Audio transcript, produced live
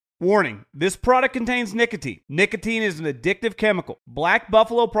Warning, this product contains nicotine. Nicotine is an addictive chemical. Black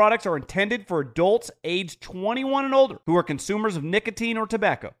Buffalo products are intended for adults aged 21 and older who are consumers of nicotine or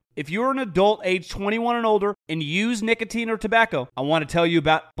tobacco. If you're an adult aged 21 and older and use nicotine or tobacco, I want to tell you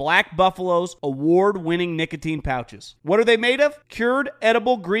about Black Buffalo's award-winning nicotine pouches. What are they made of? Cured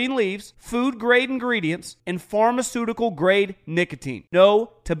edible green leaves, food-grade ingredients, and pharmaceutical-grade nicotine.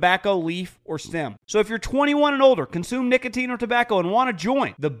 No tobacco leaf or stem. So if you're 21 and older, consume nicotine or tobacco, and want to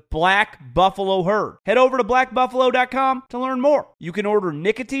join the Black Buffalo herd, head over to blackbuffalo.com to learn more. You can order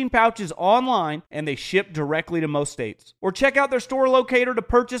nicotine pouches online, and they ship directly to most states. Or check out their store locator to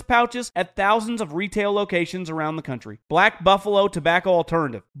purchase pouches at thousands of retail locations around the country. Black Buffalo Tobacco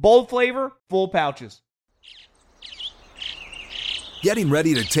Alternative. Bold flavor, full pouches. Getting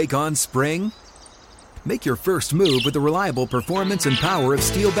ready to take on spring? Make your first move with the reliable performance and power of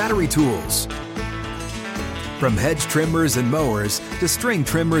Steel battery tools. From hedge trimmers and mowers to string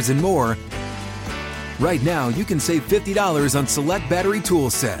trimmers and more, right now you can save $50 on select battery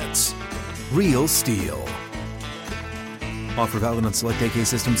tool sets. Real Steel. Offer valid on select AK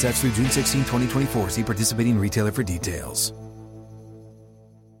system sets through June 16, 2024. See participating retailer for details.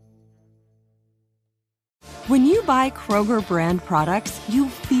 When you buy Kroger brand products, you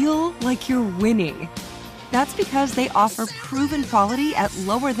feel like you're winning. That's because they offer proven quality at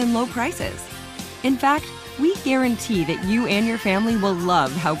lower than low prices. In fact, we guarantee that you and your family will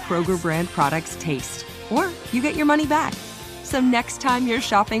love how Kroger brand products taste, or you get your money back. So next time you're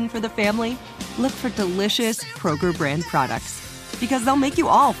shopping for the family, look for delicious Kroger brand products, because they'll make you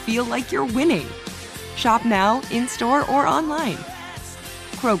all feel like you're winning. Shop now, in-store, or online.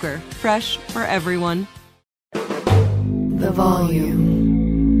 Kroger, fresh for everyone. The volume.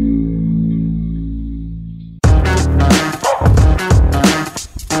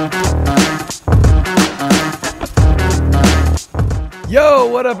 Yo,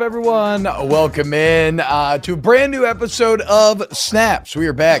 what up, everyone? Welcome in to a brand new episode of Snaps. We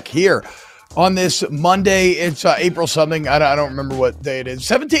are back here on this Monday. It's April something. I don't remember what day it is.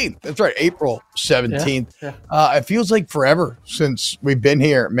 17th. That's right. April 17th. Yeah. It feels like forever since we've been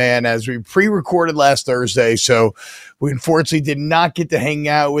here, man, as we pre-recorded last Thursday. So we unfortunately did not get to hang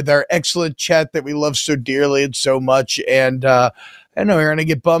out with our excellent chat that we love so dearly and so much. And I know we're going to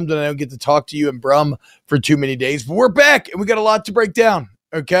get bummed and I don't get to talk to you and Brum for too many days, but we're back and we got a lot to break down.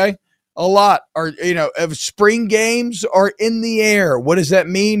 Okay. A lot of spring games are in the air. What does that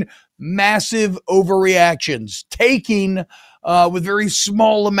mean? Massive overreactions taking with very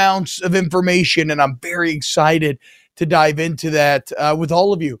small amounts of information. And I'm very excited to dive into that with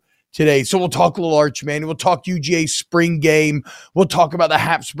all of you today. So we'll talk a little Arch Man. We'll talk UGA spring game. We'll talk about the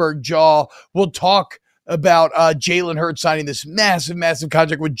Habsburg jaw. We'll talk about Jalen Hurts signing this massive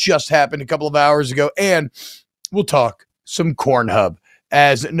contract, which just happened a couple of hours ago. And we'll talk some Corn Hub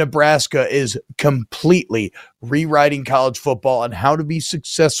as Nebraska is completely rewriting college football and how to be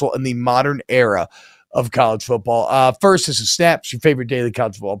successful in the modern era of college football. First, this is Snaps, your favorite daily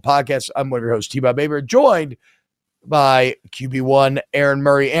college football podcast. I'm one of your hosts, T-Bob Baber, joined by QB1 Aaron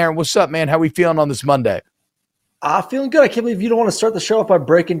Murray. Aaron, what's up, man? How we feeling on this Monday? Feeling good. I can't believe you don't want to start the show off by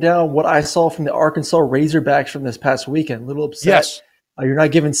breaking down what I saw from the Arkansas Razorbacks from this past weekend. A little upset. Yes. You're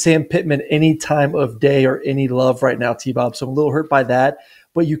not giving Sam Pittman any time of day or any love right now, T-Bob. So I'm a little hurt by that.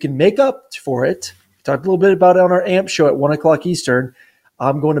 But you can make up for it. We talked a little bit about it on our AMP show at 1 o'clock Eastern.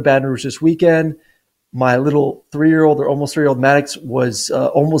 I'm going to Baton Rouge this weekend. My little 3-year-old or almost 3-year-old Maddox was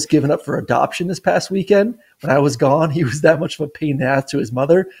almost given up for adoption this past weekend. When I was gone, he was that much of a pain in the ass to his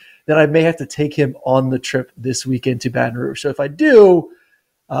mother that I may have to take him on the trip this weekend to Baton Rouge. So if I do,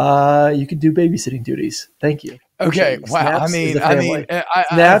 you can do babysitting duties. Thank you. Okay. Wow. Snaps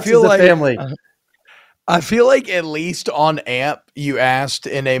I feel like family. I feel like at least on AMP, you asked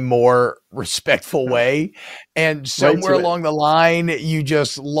in a more respectful way, and somewhere along the line, you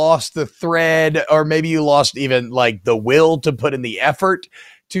just lost the thread, or maybe you lost even like the will to put in the effort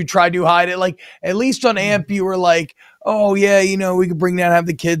to try to hide it. Like at least on AMP, you were like, oh yeah, we could bring down, have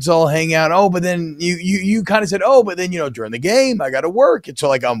the kids all hang out. Oh, but then you kind of said, oh, but then, during the game, I got to work. And so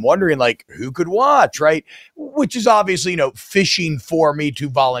like, I'm wondering like who could watch, right? Which is obviously, fishing for me to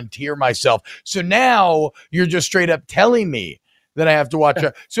volunteer myself. So now you're just straight up telling me that I have to watch.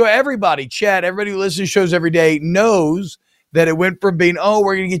 So everybody, chat, everybody who listens to shows every day knows that it went from being, oh,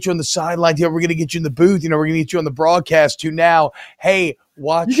 we're going to get you on the sideline, we're going to get you in the booth, we're going to get you on the broadcast, to now, hey,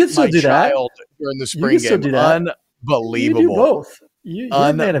 watch my child during the spring game. Unbelievable. You do both. You're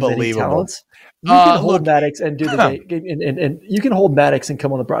a man of many talents. You can hold Maddox and do the game, and you can hold Maddox and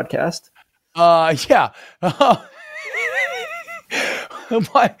come on the broadcast. Yeah.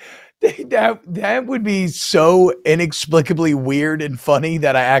 That would be so inexplicably weird and funny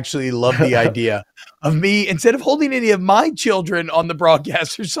that I actually love the idea of me, instead of holding any of my children on the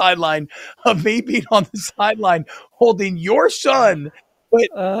broadcaster sideline, of me being on the sideline holding your son. But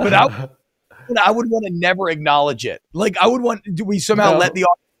I would want to never acknowledge it. Like, I would want, do we somehow let the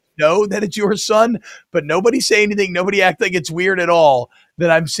audience know that it's your son, but nobody say anything, nobody act like it's weird at all that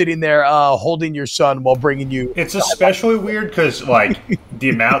I'm sitting there holding your son while bringing you. It's especially weird because, like, the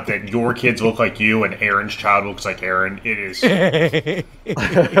amount that your kids look like you and Aaron's child looks like Aaron, it's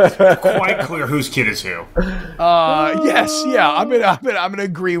quite clear whose kid is who. Yes, yeah, I'm gonna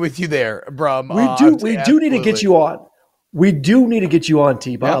agree with you there, Brum. We do need to get you on. We do need to get you on,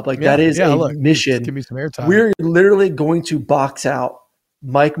 T-Bob. That is a mission. Give me some airtime. We're literally going to box out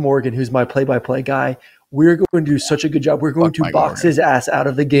Mike Morgan, who's my play-by-play guy. We're going to do such a good job. We're going to box his ass out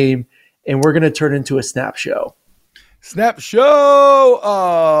of the game, and we're going to turn into a snap show. Snap show.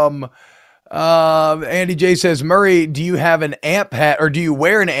 Andy J says, Murray, do you have an amp hat, or do you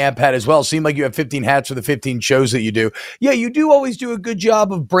wear an amp hat as well? Seem like you have 15 hats for the 15 shows that you do. Yeah, you do always do a good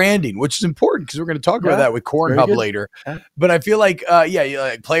job of branding, which is important because we're going to talk about that with Corn Hub later. Yeah. But I feel like, you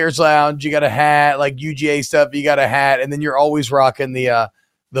like Players Lounge, you got a hat, like UGA stuff, you got a hat, and then you're always rocking the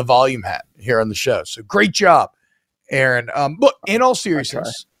volume hat here on the show. So great job, Aaron. But in all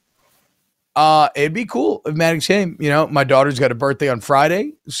seriousness, it'd be cool if Maddox came. You know, my daughter's got a birthday on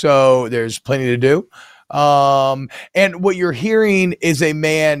Friday, so there's plenty to do. And what you're hearing is a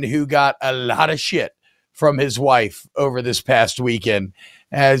man who got a lot of shit from his wife over this past weekend,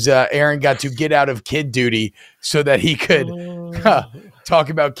 as Aaron got to get out of kid duty so that he could talk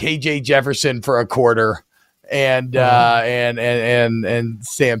about KJ Jefferson for a quarter. And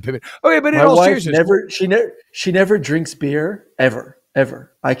Sam Pittman. Okay, but in all seriousness, she never drinks beer ever.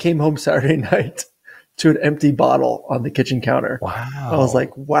 I came home Saturday night to an empty bottle on the kitchen counter. Wow. I was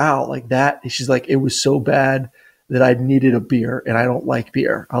like, wow, like that. She's like, it was so bad that I needed a beer, and I don't like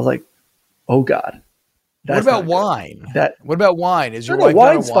beer. I was like, oh God. What about wine? What about wine? Is your wife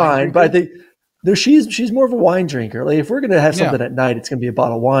wine's not a wine fine, but I think she's more of a wine drinker. Like, if we're gonna have something at night, it's gonna be a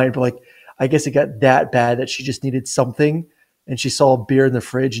bottle of wine. But like, I guess it got that bad that she just needed something, and she saw a beer in the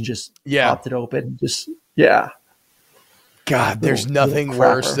fridge and just popped it open. God, there's nothing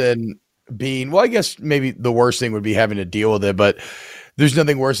worse than being, well, I guess maybe the worst thing would be having to deal with it, but there's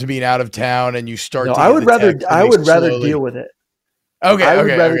nothing worse than being out of town and you start to I would rather deal with it. Okay. I would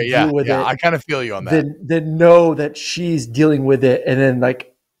rather deal with it. I kind of feel you on that. Than know that she's dealing with it, and then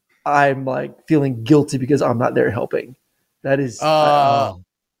like I'm like feeling guilty because I'm not there helping. That is And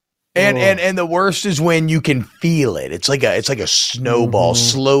the worst is when you can feel it. It's like a snowball,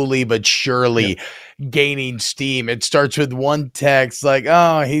 slowly but surely gaining steam. It starts with one text like,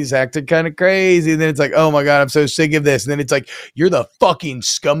 oh, he's acting kind of crazy. And then it's like, oh my God, I'm so sick of this. And then it's like, you're the fucking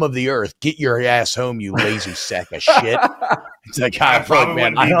scum of the earth. Get your ass home, you lazy sack of shit. It's like, I probably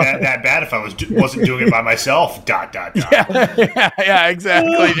wouldn't be that bad if I wasn't doing it by myself. ... Yeah,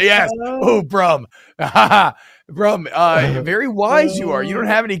 exactly. Yes. Oh, Brum. Brum, very wise you are. You don't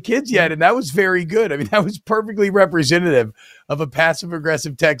have any kids yet, and that was very good. I mean, that was perfectly representative of a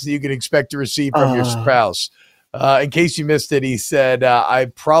passive-aggressive text that you can expect to receive from your spouse. In case you missed it, he said, I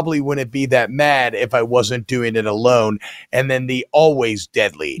probably wouldn't be that mad if I wasn't doing it alone. And then the always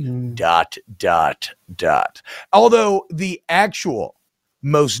deadly ... Although the actual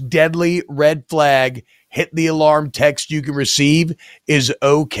most deadly red flag hit the alarm text you can receive is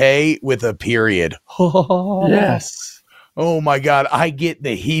okay with a period. Yes. Oh my God. I get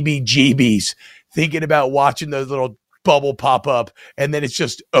the heebie-jeebies thinking about watching those little bubble pop up, and then it's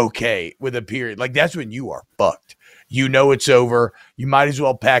just okay with a period. Like, that's when you are fucked. You know it's over. You might as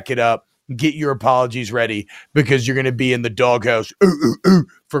well pack it up, get your apologies ready, because you're going to be in the doghouse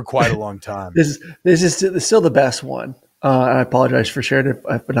for quite a long time. This is still the best one. I apologize for sharing it,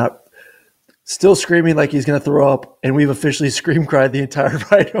 but not still screaming like he's going to throw up, and we've officially scream cried the entire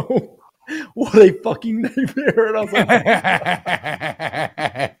ride home. What a fucking nightmare. And I was like,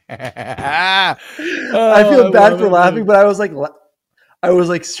 I feel bad for laughing, but I was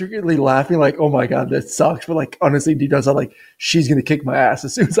like secretly laughing, like, oh my God, that sucks. But like, honestly, deep down, I'm like, she's going to kick my ass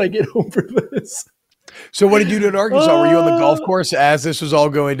as soon as I get home for this. So what did you do in Arkansas? Were you on the golf course as this was all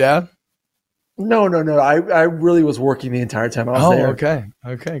going down? No. I really was working the entire time I was there. Okay.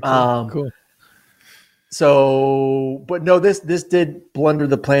 Cool. So, but no, this did blunder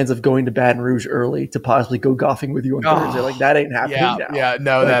the plans of going to Baton Rouge early to possibly go golfing with you on Thursday. Like, that ain't happening now. Yeah,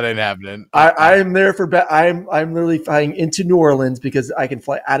 no, like, that ain't happening. I'm there for I'm literally flying into New Orleans because I can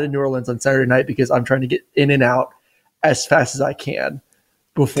fly out of New Orleans on Saturday night because I'm trying to get in and out as fast as I can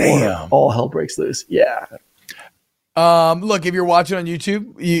before all hell breaks loose. Yeah. Look, if you're watching on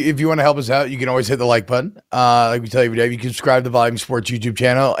YouTube, if you want to help us out, you can always hit the like button. Like we tell you every day, you can subscribe to the Volume Sports YouTube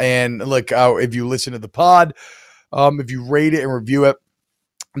channel. And look, if you listen to the pod, if you rate it and review it,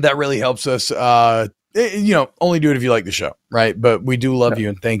 that really helps us. Only do it if you like the show, right? But we do love you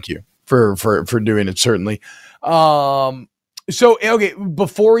and thank you for doing it, certainly. So, okay,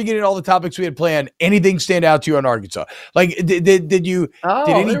 before we get into all the topics we had planned, anything stand out to you on Arkansas? Like, did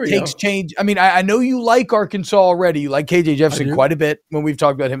any takes change? I mean, I know you like Arkansas already. You like KJ Jefferson quite a bit when we've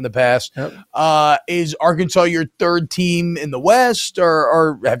talked about him in the past. Yep. Is Arkansas your third team in the West,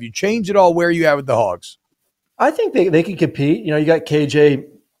 or have you changed it all? Where are you at with the Hogs? I think they can compete. You got KJ.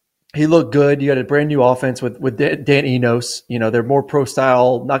 He looked good. You got a brand new offense with Dan Enos. They're more pro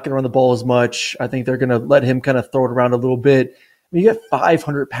style, not going to run the ball as much. I think they're going to let him kind of throw it around a little bit. I mean, you got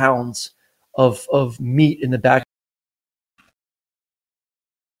 500 pounds of meat in the back.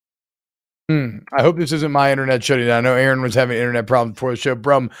 I hope this isn't my internet shutting down. I know Aaron was having internet problems before the show.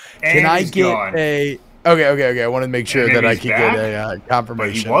 Brum, can I get a – Okay. I want to make sure that I can get a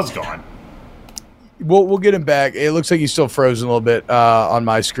confirmation. But he was gone. We'll get him back. It looks like he's still frozen a little bit on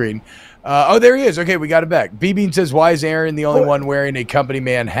my screen. There he is. Okay, we got him back. B-Bean says, why is Aaron the only one wearing a company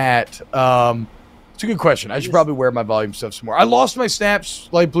man hat? It's a good question. I should probably wear my volume stuff some more. I lost my Snaps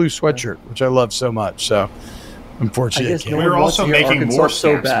light blue sweatshirt, which I love so much. So, unfortunately, we're also making more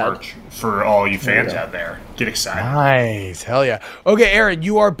Snaps merch for all you fans out there. Get excited. Nice. Hell yeah. Okay, Aaron,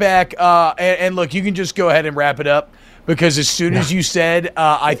 you are back. And look, you can just go ahead and wrap it up. Because as soon as you said,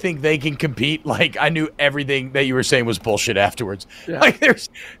 I think they can compete, like I knew everything that you were saying was bullshit afterwards. Yeah. Like there's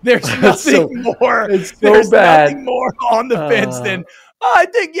nothing more. It's so bad. Nothing more on the fence than I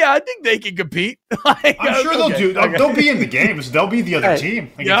think they can compete. I'm sure they'll do. They'll be in the games. They'll be the other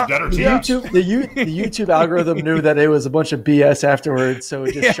team against better teams. The YouTube algorithm knew that it was a bunch of BS afterwards, so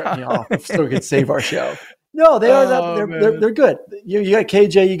it just shut me off so we could save our show. No, they are not. They're good. You got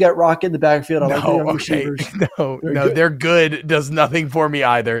KJ, you got Rock in the backfield. I like the young receivers. They're good. Does nothing for me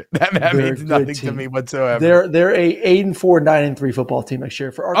either. That means nothing to me whatsoever. They're a 8-4, 9-3 football team next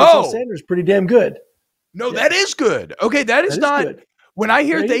year. For Arkansas Sanders, pretty damn good. No, that is good. Okay, that is not. Good. When I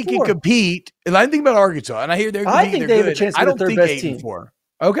hear they can compete, and I think about Arkansas, and I hear they have a chance to be the third best team.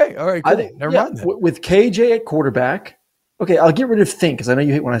 Okay, all right, cool. Never mind that. With KJ at quarterback. Okay, I'll get rid of think because I know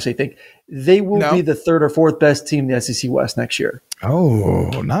you hate when I say think. They will be the third or fourth best team in the SEC West next year.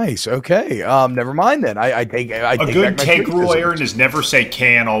 Oh, nice. Okay, never mind then. I take a good take rule, Aaron, is never say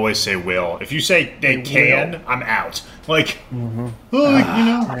can, always say will. If you say they can, I'm out. Like,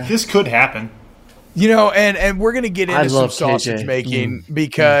 this could happen. And we're gonna get into some sausage making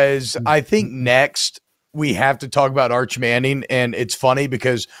because I think next we have to talk about Arch Manning, and it's funny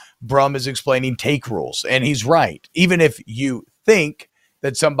because Brum is explaining take rules, and he's right. Even if you think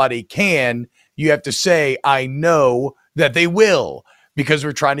that somebody can, you have to say, I know that they will, because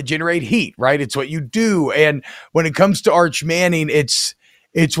we're trying to generate heat, right? It's what you do. And when it comes to Arch Manning, it's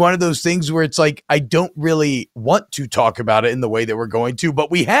one of those things where it's like, I don't really want to talk about it in the way that we're going to,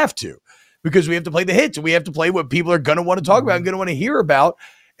 but we have to, because we have to play the hits, and we have to play what people are going to want to talk about and going to want to hear about.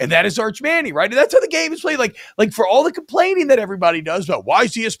 And that is Arch Manning, right? And that's how the game is played. Like for all the complaining that everybody does about why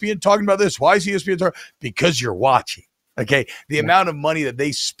is ESPN talking about this? Why is ESPN talking? Because you're watching. Okay. The amount of money that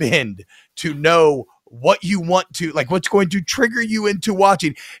they spend to know what you want to, like what's going to trigger you into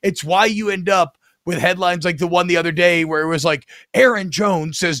watching. It's why you end up with headlines like the one the other day where it was like, Aaron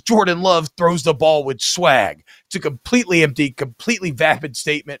Jones says Jordan Love throws the ball with swag. It's a completely empty, completely vapid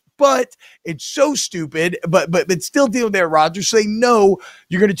statement, but it's so stupid, but still deal there, Roger. So they know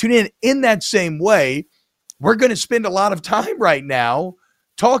you're going to tune in that same way. We're going to spend a lot of time right now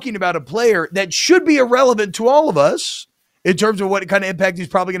talking about a player that should be irrelevant to all of us in terms of what kind of impact he's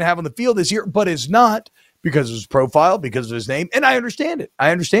probably going to have on the field this year, but is not, because of his profile, because of his name. And I understand it.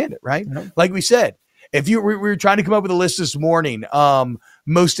 Right? Mm-hmm. Like we said, we were trying to come up with a list this morning,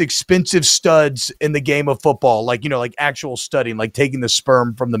 most expensive studs in the game of football, like actual studying, like taking the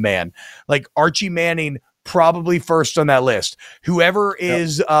sperm from the man, like Archie Manning, probably first on that list. Whoever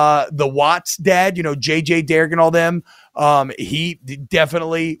is the Watts dad, JJ Derrick and all them, he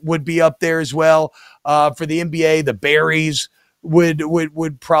definitely would be up there as well. For the NBA, the Barrys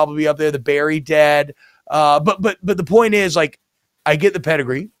would probably be up there, the Barry dad. But the point is, like, I get the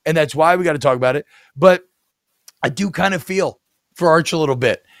pedigree, and that's why we got to talk about it. But I do kind of feel for Arch a little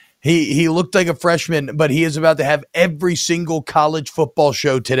bit. He looked like a freshman, but he is about to have every single college football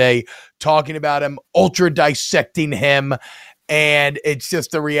show today talking about him, ultra dissecting him, and it's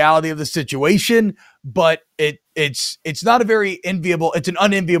just the reality of the situation. But it's not a very enviable. It's an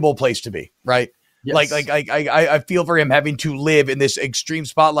unenviable place to be, right? Yes. Like I feel for him having to live in this extreme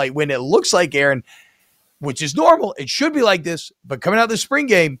spotlight when it looks like, Aaron, which is normal. It should be like this, but coming out of the spring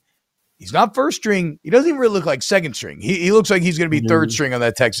game, he's not first string. He doesn't even really look like second string. He looks like he's going to be third string on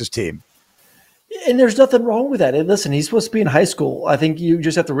that Texas team. And there's nothing wrong with that. And listen, he's supposed to be in high school. I think you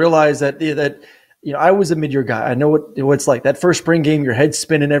just have to realize that I was a mid-year guy. I know what it's like. That first spring game, your head's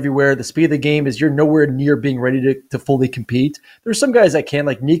spinning everywhere. The speed of the game is you're nowhere near being ready to fully compete. There's some guys that can,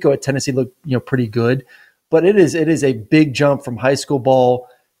 like Nico at Tennessee, look pretty good. But it is a big jump from high school ball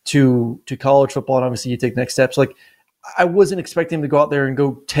to college football, and obviously you take next steps. Like I wasn't expecting him to go out there and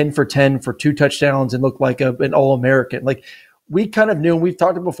go 10 for 10 for 2 touchdowns and look like an All-American. Like we kind of knew, and we've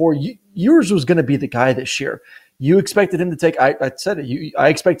talked about before, Ewers was going to be the guy this year. You expected him to take, I said it, I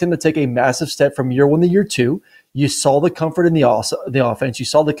expect him to take a massive step from year 1 to year 2. You saw the comfort in the offense. You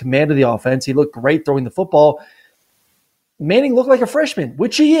saw the command of the offense. He looked great throwing the football. Manning looked like a freshman,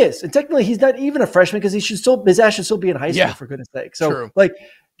 which he is. And technically he's not even a freshman because his ass should still be in high school, for goodness sake. So true. Like,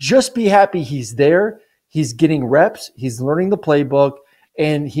 just be happy he's there. He's getting reps. He's learning the playbook,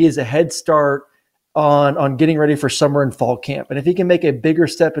 and he has a head start on getting ready for summer and fall camp. And if he can make a bigger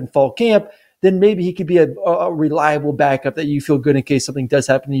step in fall camp, then maybe he could be a reliable backup that you feel good in case something does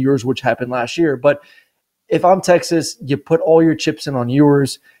happen to Ewers, which happened last year. But if I'm Texas, you put all your chips in on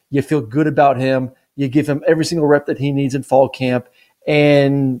Ewers. You feel good about him. You give him every single rep that he needs in fall camp.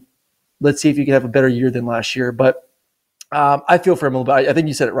 And let's see if you can have a better year than last year. But I feel for him a little bit. I think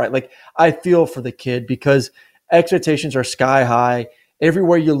you said it right. Like, I feel for the kid because expectations are sky high.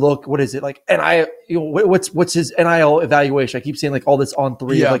 Everywhere you look, what is it like? What's his NIL evaluation? I keep saying like all this on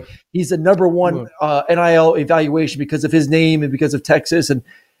 3. Yeah. Like he's the number 1 NIL evaluation because of his name and because of Texas, and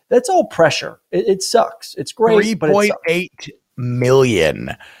that's all pressure. It sucks. It's great, but it sucks. $3.8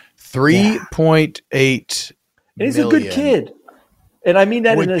 million. 3.8 and he's a good kid, and I mean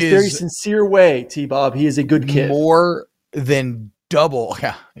that in a very sincere way. T-Bob, he is a good kid. More than double.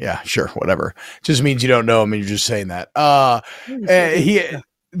 Yeah, sure, whatever. Just means you don't know him and you're just saying that.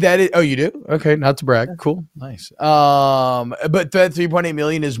 You do? Okay, not to brag. Cool. Nice. But that 3.8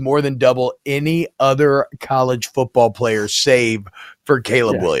 million is more than double any other college football player save for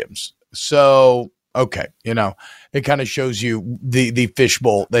Caleb Williams. So, okay, it kind of shows you the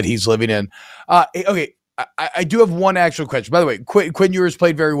fishbowl that he's living in. Okay. I do have one actual question. By the way, Quinn Ewers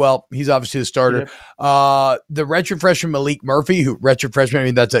played very well. He's obviously the starter. The redshirt freshman Malik Murphy, who redshirt freshman, I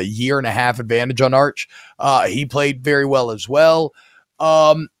mean, that's a 1.5 year advantage on Arch. He played very well as well.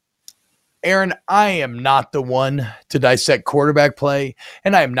 Aaron, I am not the one to dissect quarterback play,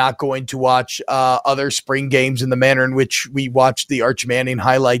 and I am not going to watch other spring games in the manner in which we watched the Arch Manning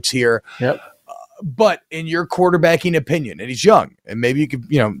highlights here. Yep. But in your quarterbacking opinion, and he's young, and maybe you could,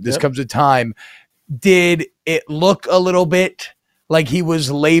 this comes a time. Did it look a little bit like he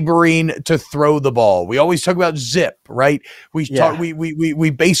was laboring to throw the ball? We always talk about zip, right? We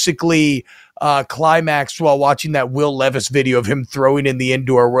basically climaxed while watching that Will Levis video of him throwing in the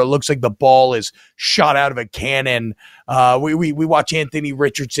indoor where it looks like the ball is shot out of a cannon. We watch Anthony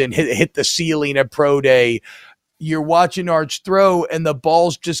Richardson hit the ceiling at Pro Day. You're watching Arch throw, and the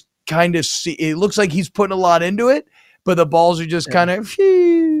ball's just kind of it looks like he's putting a lot into it, but the balls are just kind of softly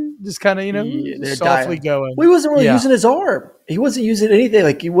dying. going. Well, he wasn't really using his arm. He wasn't using anything.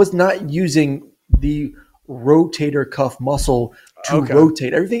 Like, he was not using the rotator cuff muscle to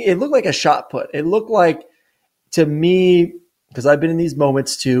rotate everything. It looked like a shot put. It looked like, to me, because I've been in these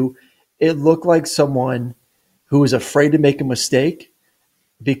moments too, it looked like someone who was afraid to make a mistake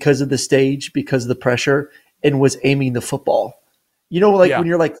because of the stage, because of the pressure, and was aiming the football. When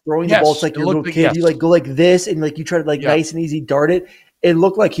you're like throwing the ball, it's like your little kid, you like go like this and like you try to nice and easy dart it. It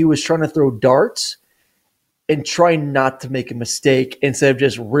looked like he was trying to throw darts and trying not to make a mistake instead of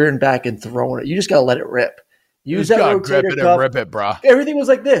just rearing back and throwing it. You just got to let it rip. Use that rotator cuff. Rip it, bro. Everything was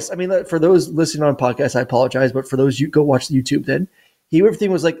like this. I mean, for those listening on podcasts, I apologize, but for those you go watch the YouTube then,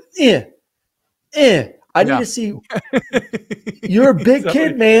 everything was like, I need to see. You're a big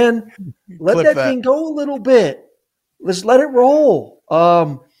kid, man. Let that thing go a little bit. Let's let it roll.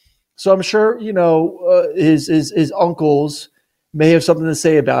 So I'm sure, his uncles may have something to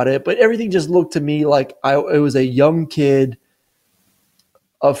say about it, but everything just looked to me like it was a young kid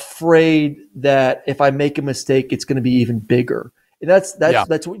afraid that if I make a mistake, it's going to be even bigger. And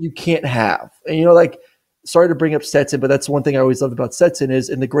that's what you can't have. And sorry to bring up Stetson, but that's one thing I always loved about Stetson is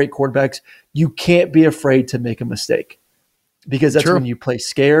in the great quarterbacks, you can't be afraid to make a mistake because that's when you play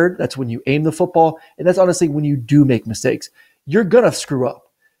scared. That's when you aim the football. And that's honestly when you do make mistakes, you're going to screw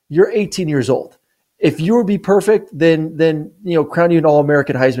up. You're 18 years old. If you would be perfect, then crown you an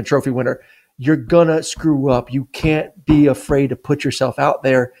All-American Heisman Trophy winner. You're going to screw up. You can't be afraid to put yourself out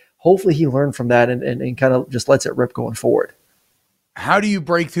there. Hopefully he learned from that and kind of just lets it rip going forward. How do you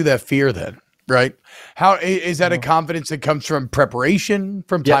break through that fear then? Right. How is that a confidence that comes from preparation,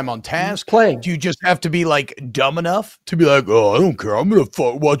 from time on task? Playing. Do you just have to be like dumb enough to be like, oh, I don't care. I'm going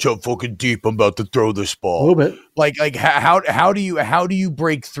to watch how fucking deep I'm about to throw this ball. A little bit. Like how do you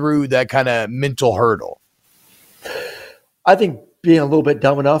break through that kind of mental hurdle? I think being a little bit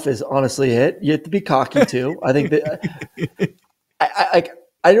dumb enough is honestly it. You have to be cocky too. I think that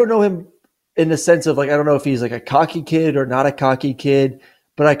I don't know him in the sense of like, I don't know if he's like a cocky kid or not a cocky kid,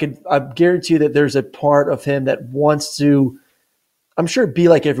 but I guarantee you that there's a part of him that wants to, I'm sure, be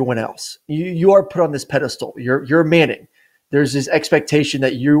like everyone else. You are put on this pedestal. You're Manning. There's this expectation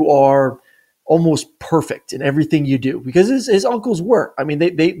that you are almost perfect in everything you do because his uncles were. I mean, they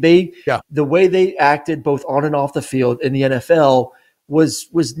the way they acted both on and off the field in the NFL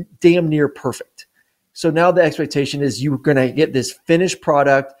was damn near perfect. So now the expectation is you're going to get this finished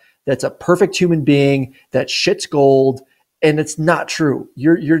product that's a perfect human being that shit's gold. And it's not true.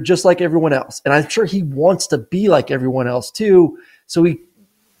 You're just like everyone else. And I'm sure he wants to be like everyone else too. So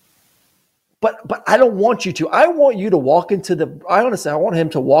but I don't want you to. I want you to walk into I want him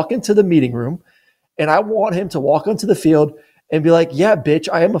to walk into the meeting room and I want him to walk onto the field and be like, yeah, bitch,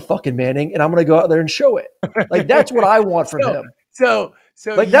 I am a fucking Manning and I'm going to go out there and show it. Like, that's what I want from him. So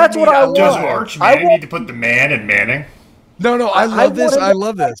like, that's what I want. Does Arch Manning need to put the man in Manning? No, I love this. I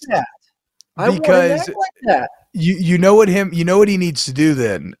love this. I want him to act like that. You know what he needs to do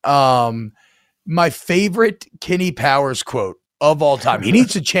then. My favorite Kenny Powers quote of all time. He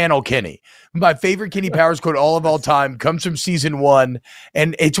needs to channel Kenny. My favorite Kenny Powers quote all time comes from season 1,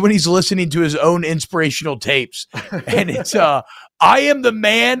 and it's when he's listening to his own inspirational tapes. And it's I am the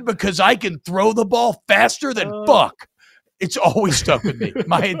man because I can throw the ball faster than fuck. It's always stuck with me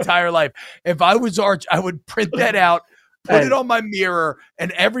my entire life. If I was Arch, I would print that out, put it on my mirror,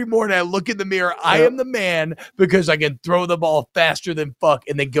 and every morning I look in the mirror, I am the man because I can throw the ball faster than fuck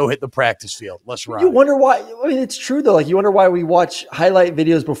and then go hit the practice field. Let's ride. You wonder why, I mean, it's true though. Like, you wonder why we watch highlight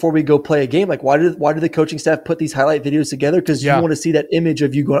videos before we go play a game. Like, why do the coaching staff put these highlight videos together? Because you want to see that image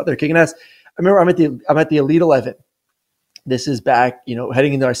of you going out there kicking ass. I remember I'm at the Elite 11. This is back,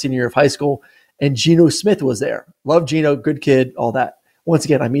 heading into our senior year of high school, and Geno Smith was there. Love Geno, good kid, all that. Once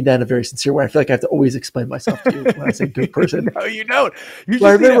again, I mean that in a very sincere way. I feel like I have to always explain myself to you when I say good person. No, you don't. You need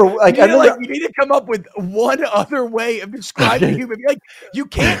to come up with one other way of describing human. Like, you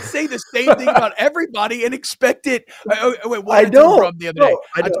can't say the same thing about everybody and expect it. I told Brum the other day.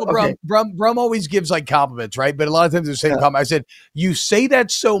 I told Brum always gives like compliments, right? But a lot of times the same compliment. I said, you say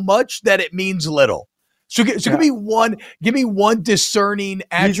that so much that it means little. So give me one discerning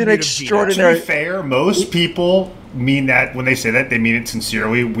attribute. He's an extraordinary. To be fair, most people mean that when they say that, they mean it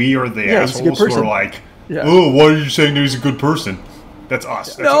sincerely. We are the assholes who are like, oh, why are you saying that he's a good person? That's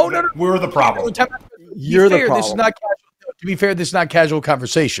us. No. We're the problem. You're the problem. This is not casual. To be fair, this is not casual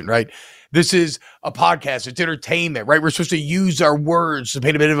conversation, right? This is a podcast. It's entertainment, right? We're supposed to use our words to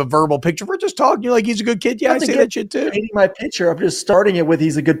paint a bit of a verbal picture. We're just talking. You're like, he's a good kid. Yeah, I say that shit too. Painting my picture. I'm just starting it with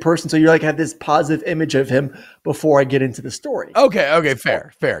he's a good person. So you're like, have this positive image of him before I get into the story. Okay.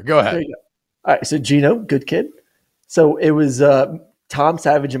 Fair. Go ahead. There you go. All right. So Geno, good kid. So it was Tom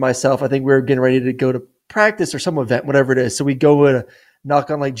Savage and myself. I think we were getting ready to go to practice or some event, whatever it is. So we go and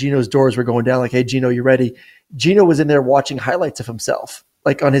knock on like Geno's doors. We're going down like, hey, Geno, you ready? Geno was in there watching highlights of himself,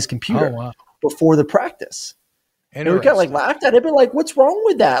 like on his computer before the practice. And we kind of like laughed at it, but like, what's wrong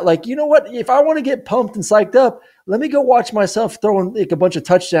with that? Like, you know what? If I want to get pumped and psyched up, let me go watch myself throwing like a bunch of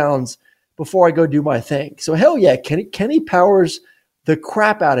touchdowns before I go do my thing. So hell yeah, Kenny Powers the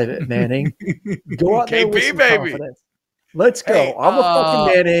crap out of it, Manning. Go out there with some confidence. Let's go. Hey, I'm a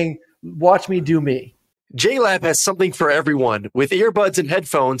fucking Manning. Watch me do me. JLab has something for everyone with earbuds and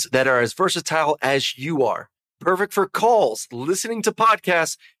headphones that are as versatile as you are. Perfect for calls, listening to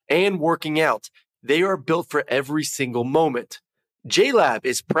podcasts, and working out. They are built for every single moment. JLab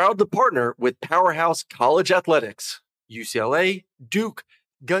is proud to partner with Powerhouse College Athletics, UCLA, Duke,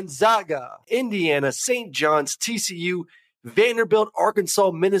 Gonzaga, Indiana, St. John's, TCU, Vanderbilt,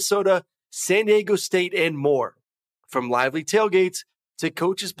 Arkansas, Minnesota, San Diego State, and more. From lively tailgates to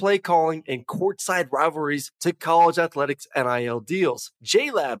coaches' play calling and courtside rivalries to college athletics NIL deals,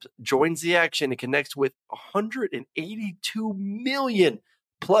 JLab joins the action and connects with 182 million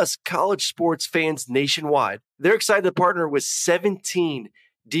plus college sports fans nationwide. They're excited to partner with 17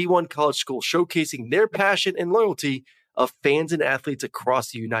 D1 college schools, showcasing their passion and loyalty of fans and athletes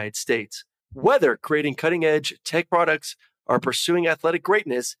across the United States. Whether creating cutting-edge tech products or pursuing athletic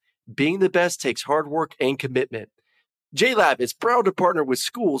greatness, being the best takes hard work and commitment. JLab is proud to partner with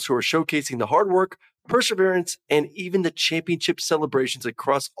schools who are showcasing the hard work, perseverance, and even the championship celebrations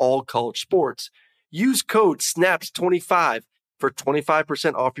across all college sports. Use code SNAPS25 for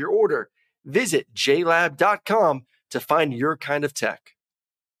 25% off your order. Visit JLab.com to find your kind of tech.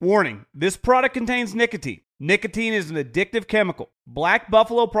 Warning, this product contains nicotine. Nicotine is an addictive chemical. Black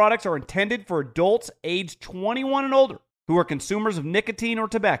Buffalo products are intended for adults aged 21 and older who are consumers of nicotine or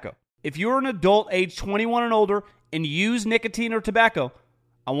tobacco. If you're an adult aged 21 and older and use nicotine or tobacco,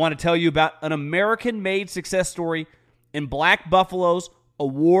 I want to tell you about an American-made success story in Black Buffalo's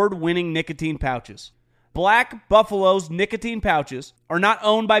award-winning nicotine pouches. Black Buffalo's nicotine pouches are not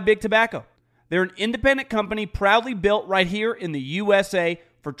owned by Big Tobacco. They're an independent company proudly built right here in the USA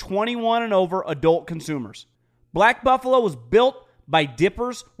for 21 and over adult consumers. Black Buffalo was built by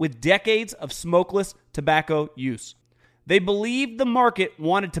dippers with decades of smokeless tobacco use. They believed the market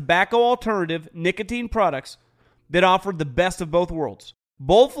wanted tobacco alternative nicotine products that offered the best of both worlds.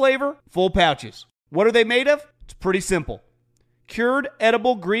 Bold flavor, full pouches. What are they made of? It's pretty simple. Cured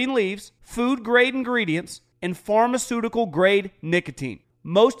edible green leaves, food-grade ingredients, and pharmaceutical-grade nicotine.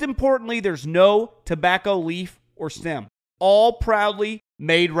 Most importantly, there's no tobacco leaf or stem. All proudly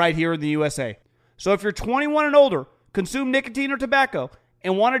made right here in the USA. So if you're 21 and older, consume nicotine or tobacco,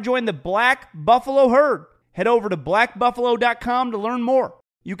 and want to join the Black Buffalo herd, head over to blackbuffalo.com to learn more.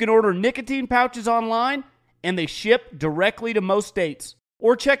 You can order nicotine pouches online, and they ship directly to most states.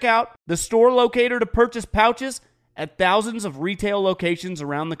 Or check out the store locator to purchase pouches at thousands of retail locations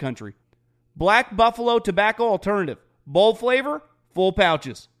around the country. Black Buffalo Tobacco Alternative. Bold flavor, full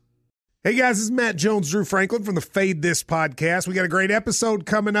pouches. Hey guys, this is Matt Jones, Drew Franklin from the Fade This podcast. We got a great episode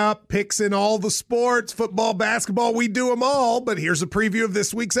coming up, picks in all the sports, football, basketball, we do them all, but here's a preview of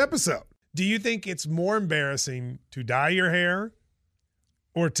this week's episode. Do you think it's more embarrassing to dye your hair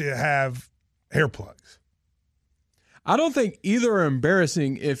or to have hair plugs? I don't think either are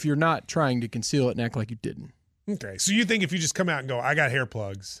embarrassing if you're not trying to conceal it and act like you didn't. Okay, so you think if you just come out and go, I got hair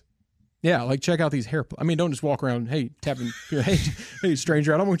plugs. Yeah, like check out these hair plugs. I mean, don't just walk around, hey, tapping, hey,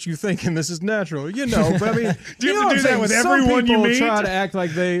 stranger, I don't want you thinking this is natural. You know, but I mean, do you have to do that with everyone you meet? Some people try to act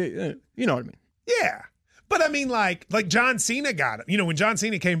like they, you know what I mean? Yeah. But I mean, like John Cena got it. You know, when John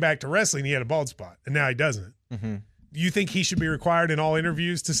Cena came back to wrestling, he had a bald spot, and now he doesn't. Mm-hmm. You think he should be required in all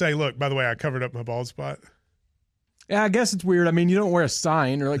interviews to say, look, by the way, I covered up my bald spot? Yeah, I guess it's weird. I mean, you don't wear a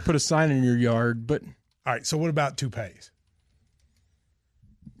sign or like put a sign in your yard, but. All right, so what about toupees?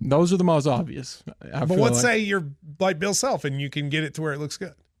 Those are the most obvious. But let's say you're like Bill Self and you can get it to where it looks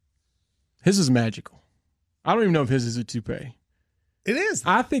good. His is magical. I don't even know if his is a toupee. It is.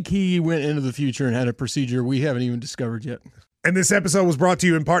 I think he went into the future and had a procedure we haven't even discovered yet. And this episode was brought to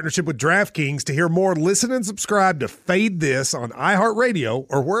you in partnership with DraftKings. To hear more, listen and subscribe to Fade This on iHeartRadio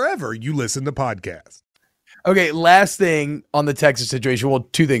or wherever you listen to podcasts. Okay, last thing on the Texas situation. Well,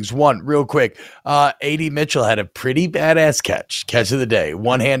 two things. One, real quick. A.D. Mitchell had a pretty badass catch of the day.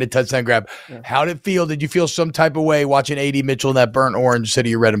 One-handed touchdown grab. Yeah. How did it feel? Did you feel some type of way watching A.D. Mitchell in that burnt orange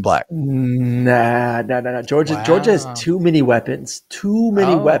city of red and black? Nah. Georgia has too many weapons. Too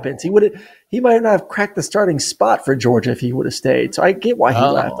many weapons. He might not have cracked the starting spot for Georgia if he would have stayed. So I get why he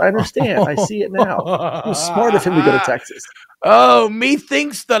left. I understand. I see it now. It was smart of him to go to Texas. Oh,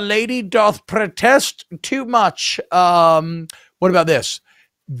 methinks the lady doth protest too much. What about this?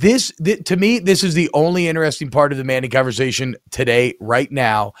 To me, this is the only interesting part of the Manning conversation today, right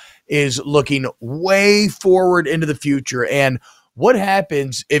now, is looking way forward into the future. And what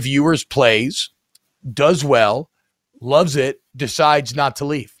happens if Ewers plays, does well, loves it, decides not to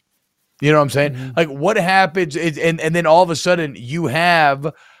leave? You know what I'm saying? Mm-hmm. Like, what happens? And then all of a sudden you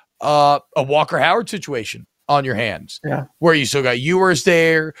have a Walker Howard situation on your hands, where you still got Ewers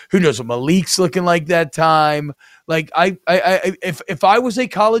there. Who knows what Malik's looking like that time? Like, if I was a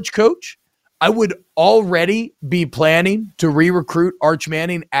college coach, I would already be planning to re-recruit Arch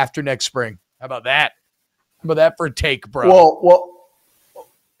Manning after next spring. How about that? How about that for a take, bro? Well,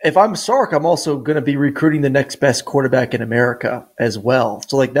 if I'm Sark, I'm also going to be recruiting the next best quarterback in America as well.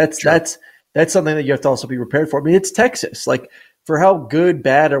 So like that's something that you have to also be prepared for. I mean, it's Texas. Like, for how good,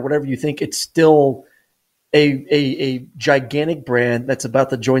 bad, or whatever you think, it's still a gigantic brand that's about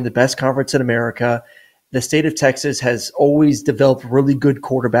to join the best conference in America. The state of Texas has always developed really good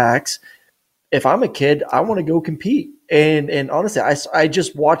quarterbacks. If I'm a kid, I want to go compete. And honestly, I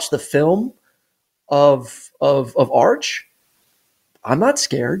just watched the film of Arch. I'm not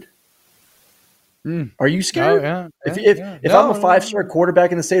scared. Are you scared? Oh, yeah. If I'm a 5-star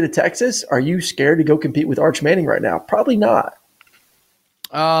quarterback in the state of Texas, are you scared to go compete with Arch Manning right now? Probably not.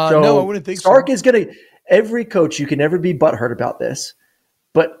 No, I wouldn't think Sark is going to – every coach, you can never be butthurt about this,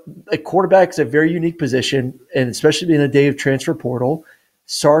 but a quarterback is a very unique position, and especially in a day of transfer portal,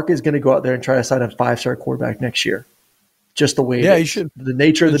 Sark is going to go out there and try to sign a 5-star quarterback next year. Just the way it is. He should. The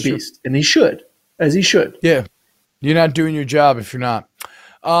nature of the beast. And he should, as he should. Yeah. You're not doing your job if you're not.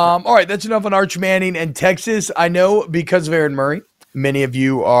 All right, that's enough on Arch Manning and Texas. I know because of Aaron Murray, many of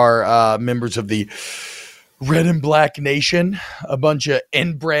you are members of the Red and Black Nation, a bunch of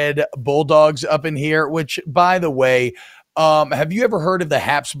inbred Bulldogs up in here, which, by the way, have you ever heard of the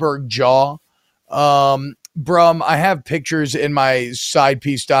Habsburg jaw? Brum, I have pictures in my side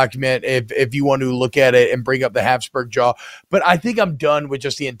piece document if you want to look at it and bring up the Habsburg jaw. But I think I'm done with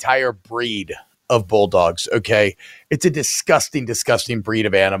just the entire breed of Bulldogs, okay? It's a disgusting, disgusting breed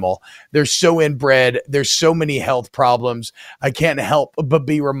of animal. They're so inbred. There's so many health problems. I can't help but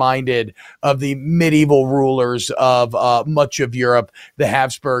be reminded of the medieval rulers of much of Europe, the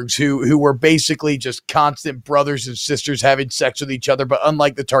Habsburgs, who were basically just constant brothers and sisters having sex with each other. But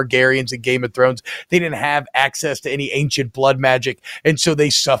unlike the Targaryens in Game of Thrones, they didn't have access to any ancient blood magic, and so they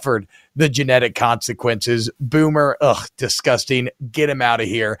suffered the genetic consequences. Boomer, disgusting. Get him out of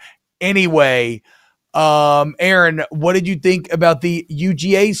here. Anyway, Aaron, what did you think about the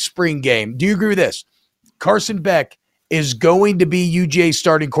UGA spring game? Do you agree with this? Carson Beck is going to be UGA's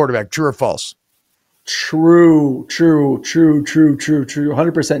starting quarterback. True or false? True.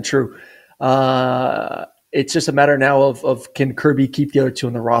 100% true. It's just a matter now of can Kirby keep the other two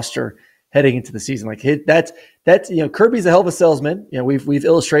on the roster heading into the season? Like that's Kirby's a hell of a salesman. We've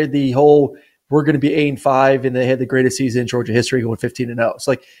illustrated the whole we're going to be 8-5, and they had the greatest season in Georgia history, going 15-0.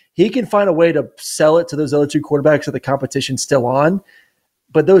 So like he can find a way to sell it to those other two quarterbacks that the competition's still on.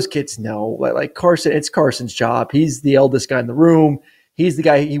 But those kids know, like Carson, it's Carson's job. He's the eldest guy in the room. He's the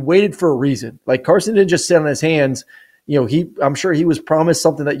guy. He waited for a reason. Like Carson didn't just sit on his hands. I'm sure he was promised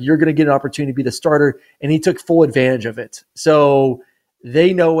something that you're going to get an opportunity to be the starter, and he took full advantage of it. So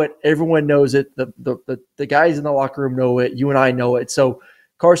they know it. Everyone knows it. The guys in the locker room know it. You and I know it. So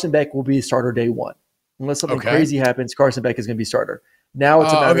Carson Beck will be the starter day one. Unless something crazy happens, Carson Beck is going to be starter. Now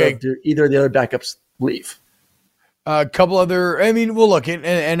it's a matter of either the other backups leave. A couple other, look,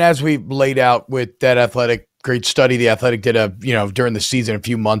 and as we laid out with that Athletic great study, the Athletic did during the season a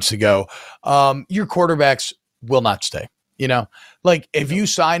few months ago, your quarterbacks will not stay. Like if you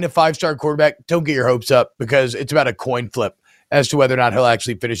sign a 5-star quarterback, don't get your hopes up because it's about a coin flip as to whether or not he'll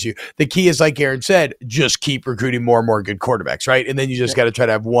actually finish you. The key is, like Aaron said, just keep recruiting more and more good quarterbacks, right? And then you just got to try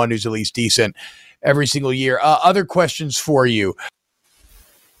to have one who's at least decent every single year. Other questions for you.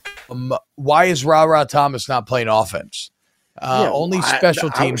 Why is Ra Thomas not playing offense? Only special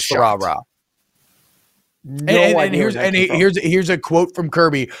teams for Ra. And here's a quote from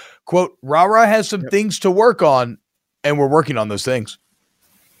Kirby. Quote, Ra has some things to work on, and we're working on those things.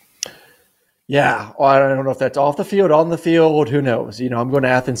 Yeah, well, I don't know if that's off the field, on the field. Who knows? I'm going to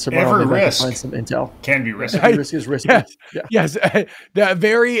Athens tomorrow. Every risk find some intel. Can be risky. Every risk is risky. Yes. That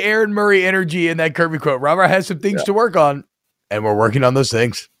very Aaron Murray energy in that Kirby quote. Robert has some things to work on, and we're working on those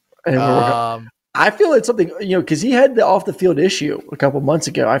things. I feel it's something, because he had the off the field issue a couple months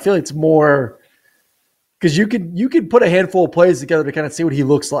ago. I feel it's more because you could put a handful of plays together to kind of see what he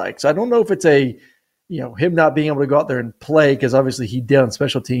looks like. So I don't know if it's him not being able to go out there and play because obviously he did on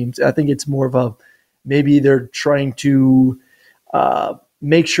special teams. I think it's more of maybe they're trying to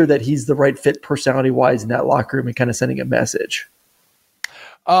make sure that he's the right fit personality-wise in that locker room and kind of sending a message.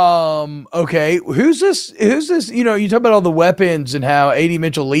 Okay. Who's this? You talk about all the weapons and how A.D.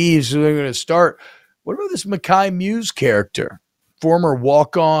 Mitchell leaves, so they're going to start. What about this Mekhi Muse character? Former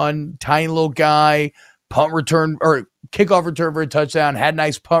walk-on, tiny little guy, punt return or kickoff return for a touchdown, had a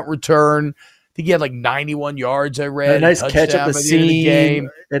nice punt return. I think he had like 91 yards, I read. A nice catch at the seam.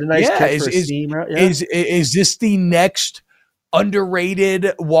 Had a nice catch for a seam. Right? Yeah. Is this the next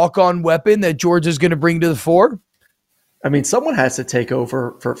underrated walk-on weapon that Georgia is going to bring to the fore? Someone has to take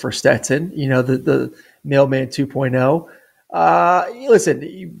over for Stetson, the mailman 2.0.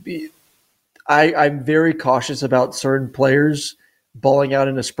 Listen, I'm very cautious about certain players balling out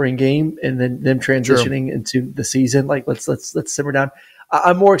in a spring game and then them transitioning into the season. Like, let's simmer down.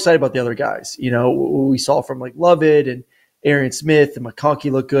 I'm more excited about the other guys. We saw from like Lovett and Arian Smith and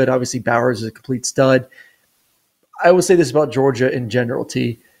McConkey look good. Obviously, Bowers is a complete stud. I will say this about Georgia in general,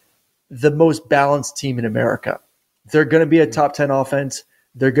 T. The most balanced team in America. They're going to be a top 10 offense.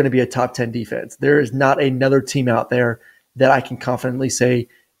 They're going to be a top 10 defense. There is not another team out there that I can confidently say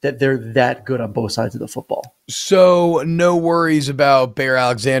that they're that good on both sides of the football. So no worries about Bear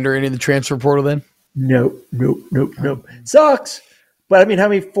Alexander in the transfer portal then? Nope. Sucks. But how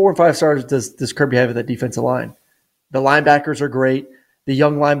many 4 and 5 stars does Kirby have at that defensive line? The linebackers are great. The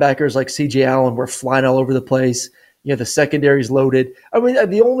young linebackers like C.J. Allen were flying all over the place. The secondary's loaded.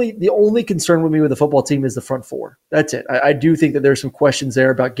 The only concern with me with the football team is the front four. That's it. I do think that there's some questions there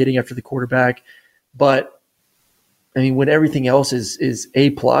about getting after the quarterback. But, when everything else is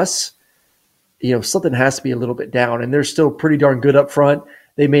A+, something has to be a little bit down. And they're still pretty darn good up front.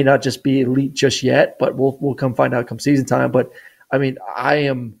 They may not just be elite just yet, but we'll come find out come season time. But I mean,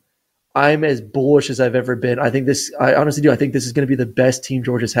 I'm as bullish as I've ever been. I honestly do. I think this is going to be the best team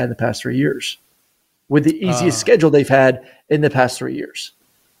Georgia's had in the past 3 years, with the easiest schedule they've had in the past 3 years.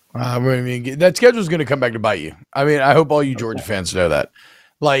 I mean, that schedule is going to come back to bite you. I mean, I hope all you Georgia fans know that.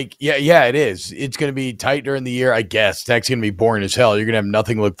 Like, yeah, it is. It's going to be tight during the year, I guess. That's going to be boring as hell. You're going to have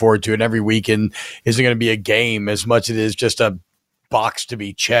nothing to look forward to, and every weekend isn't going to be a game as much as it is just a box to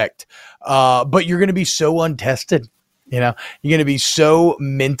be checked. But you're going to be so untested. You're going to be so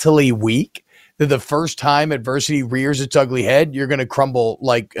mentally weak that the first time adversity rears its ugly head, you're going to crumble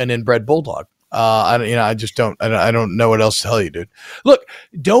like an inbred bulldog. I don't know what else to tell you, dude. Look,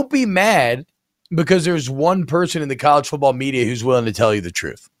 don't be mad because there's one person in the college football media who's willing to tell you the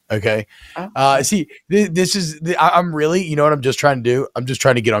truth. Okay. See, this is, I'm really, you know what I'm just trying to do? I'm just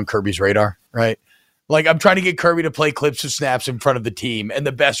trying to get on Kirby's radar, right? Like, I'm trying to get Kirby to play clips of snaps in front of the team. And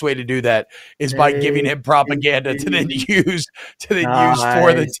the best way to do that is by giving him propaganda to then use for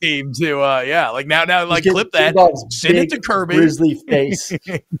the team to, like clip that, send it to Kirby. Grizzly face is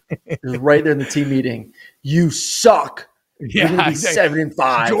right there in the team meeting. You suck. You're going to be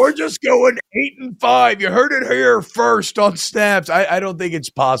 7-5. Georgia's going 8-5. You heard it here first on Snaps. I don't think it's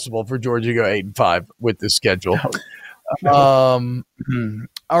possible for Georgia to go 8-5 with this schedule. No.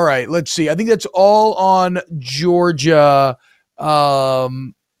 All right, let's see. I think that's all on Georgia.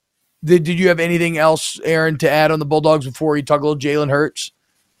 Did you have anything else, Aaron, to add on the Bulldogs before you talk a little Jalen Hurts?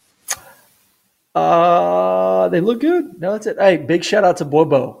 They look good. No, that's it. Hey, big shout out to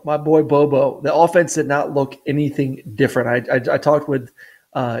Bobo, my boy Bobo. The offense did not look anything different. I talked with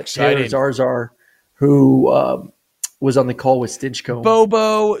Taylor Zarzar, who was on the call with Stinchcomb.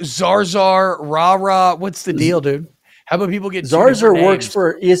 Bobo, Zarzar, Rah-Rah. What's the deal, dude? How about people get Zarzar works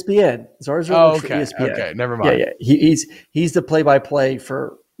for ESPN. Zarzar works for ESPN. Okay, never mind. Yeah. He's the play-by-play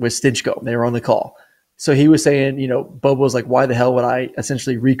with Stinchcomb. They were on the call. So he was saying, Bobo's like, why the hell would I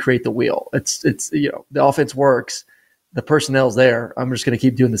essentially recreate the wheel? It's the offense works. The personnel's there. I'm just going to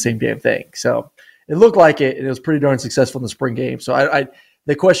keep doing the same damn thing. So it looked like it, and it was pretty darn successful in the spring game. So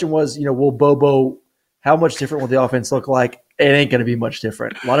the question was, will Bobo, how much different will the offense look like? It ain't going to be much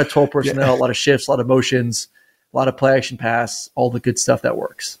different. A lot of 12 personnel, a lot of shifts, a lot of motions, a lot of play action pass, all the good stuff that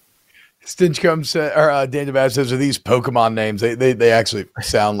works. Stinchcomb said, or Daniel Bass says, are these Pokemon names? They actually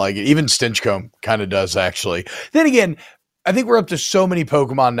sound like it. Even Stinchcomb kind of does, actually. Then again, I think we're up to so many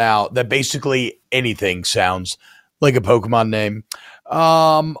Pokemon now that basically anything sounds like a Pokemon name.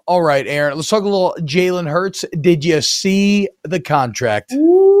 All right, Aaron, let's talk a little Jalen Hurts. Did you see the contract?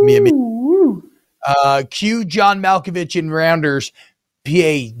 Cue John Malkovich in Rounders.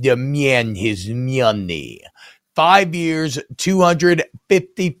 Pay the man his money. 5 years,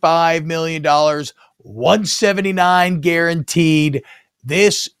 $255 million, $179 guaranteed.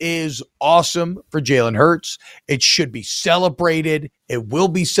 This is awesome for Jalen Hurts. It should be celebrated. It will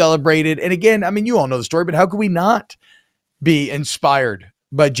be celebrated. And again, I mean, you all know the story, but how could we not be inspired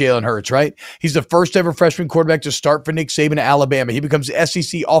by Jalen Hurts, right? He's the first ever freshman quarterback to start for Nick Saban at Alabama. He becomes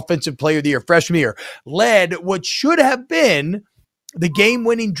SEC Offensive Player of the Year freshman year, led what should have been the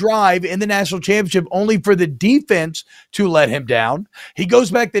game-winning drive in the national championship, only for the defense to let him down. He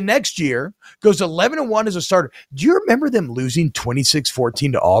goes back the next year, goes 11-1 as a starter. Do you remember them losing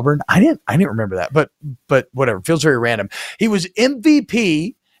 26-14 to Auburn? I didn't remember that, but whatever. Feels very random. He was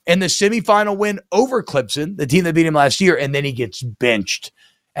MVP in the semifinal win over Clemson, the team that beat him last year, and then he gets benched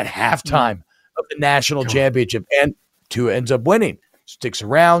at halftime of the national championship, and Tua ends up winning. Sticks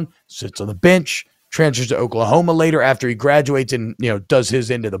around, sits on the bench, transfers to Oklahoma later after he graduates and, does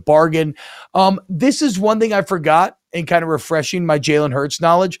his end of the bargain. This is one thing I forgot and kind of refreshing my Jalen Hurts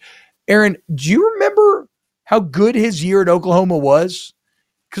knowledge. Aaron, do you remember how good his year at Oklahoma was?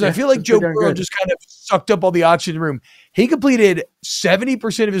 Because I feel like Joe Burrow just kind of sucked up all the oxygen in the room. He completed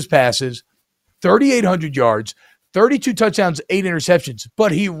 70% of his passes, 3,800 yards, 32 touchdowns, 8 interceptions,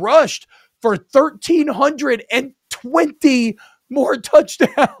 but he rushed for 1,320 more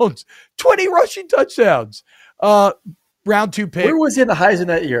touchdowns, 20 rushing touchdowns. Round 2 pick. Where was he in the Heisman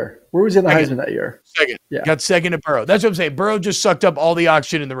that year? Second. Yeah. Got second to Burrow. That's what I'm saying. Burrow just sucked up all the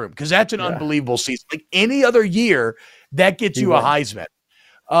oxygen in the room because that's an unbelievable season. Like any other year, that gets you a Heisman.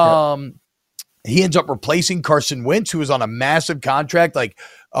 He ends up replacing Carson Wentz, who was on a massive contract the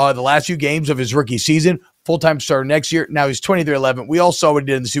last few games of his rookie season. Full-time starter next year. Now he's 23-11. We all saw what he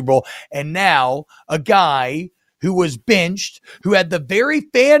did in the Super Bowl. And now a guy who was benched, who had the very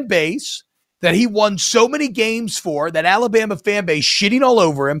fan base that he won so many games for, that Alabama fan base shitting all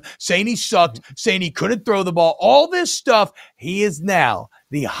over him, saying he sucked, saying he couldn't throw the ball, all this stuff. He is now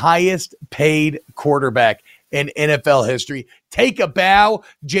the highest paid quarterback in NFL history. Take a bow,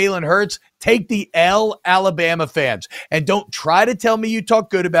 Jalen Hurts. Take the L, Alabama fans. And don't try to tell me you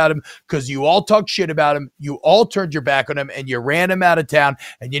talk good about him, because you all talk shit about him. You all turned your back on him, and you ran him out of town.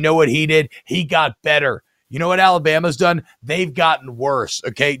 And you know what he did? He got better. You know what Alabama's done? They've gotten worse,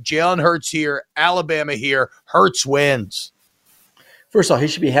 okay? Jalen Hurts here, Alabama here. Hurts wins. First of all, he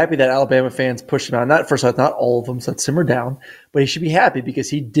should be happy that Alabama fans pushed him out. Not all of them, so let's simmer down. But he should be happy because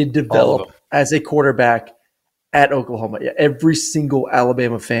he did develop as a quarterback at Oklahoma. Yeah, every single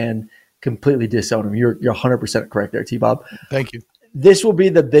Alabama fan completely disowned him. You're 100% correct there, T-Bob. Thank you. This will be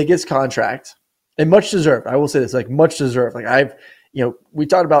the biggest contract, and much deserved. I will say this, much deserved. We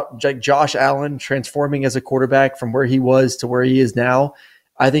talked about Josh Allen transforming as a quarterback from where he was to where he is now.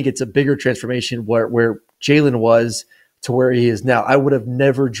 I think it's a bigger transformation where Jalen was to where he is now. I would have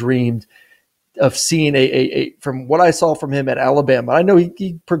never dreamed of seeing from what I saw from him at Alabama. I know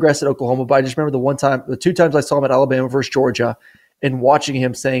he progressed at Oklahoma, but I just remember the 2 times I saw him at Alabama versus Georgia and watching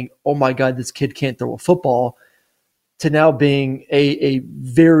him saying, oh my God, this kid can't throw a football, to now being a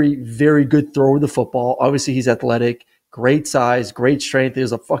very, very good thrower of the football. Obviously he's athletic, great size, great strength. He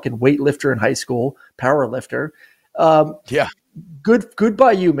was a fucking weightlifter in high school, power lifter. Yeah. Good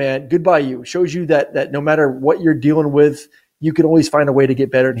by you, man. Good by you. Shows you that no matter what you're dealing with, you can always find a way to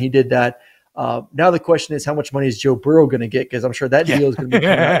get better, and he did that. Now the question is, how much money is Joe Burrow going to get? Because I'm sure that deal is going to be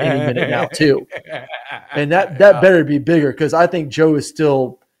coming out any minute now too. And that better be bigger, because I think Joe is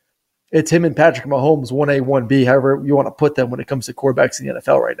still – it's him and Patrick Mahomes, 1A, 1B, however you want to put them when it comes to quarterbacks in the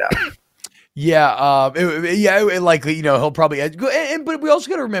NFL right now. Likely, he'll probably – but we also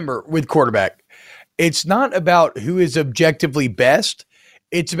got to remember with quarterback, it's not about who is objectively best.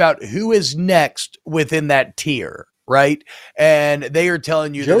 It's about who is next within that tier, right? And they are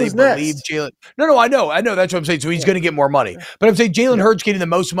telling you Joe's that they believe Jalen. No, I know. That's what I'm saying. So he's going to get more money. But I'm saying Jalen Hurts getting the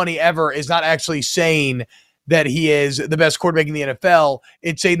most money ever is not actually saying that he is the best quarterback in the NFL.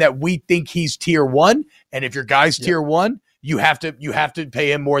 It's saying that we think he's tier 1. And if your guy's tier 1, you have to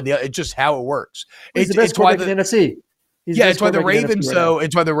pay him more than the other. It's just how it works. He's the best quarterback in the NFC. It's why the Ravens,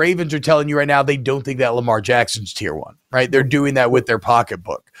 it's why the Ravens are telling you right now they don't think that Lamar Jackson's tier 1, right? They're doing that with their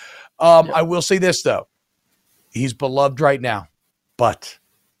pocketbook. I will say this, though. He's beloved right now, but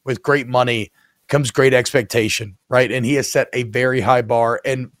with great money comes great expectation, right? And he has set a very high bar,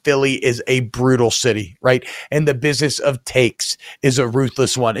 and Philly is a brutal city, right? And the business of takes is a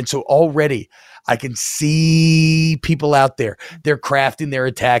ruthless one. And so already I can see people out there, they're crafting their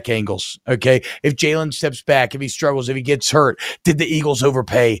attack angles, okay? If Jalen steps back, if he struggles, if he gets hurt, did the Eagles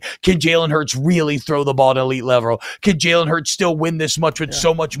overpay? Can Jalen Hurts really throw the ball at elite level? Can Jalen Hurts still win this much with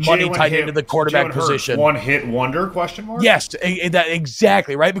so much money tied into the quarterback position? One-hit wonder, question mark? Yes, that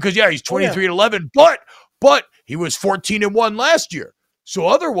exactly, right? Because, he's 23-11, but he was 14-1 last year. So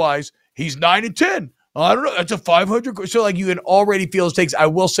otherwise, he's 9-10. I don't know. That's a 500. So you can already feel his takes. I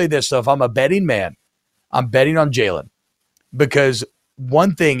will say this, though. If I'm a betting man, I'm betting on Jalen, because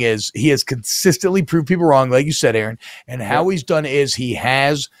one thing is he has consistently proved people wrong, like you said, Aaron, and how he's done is he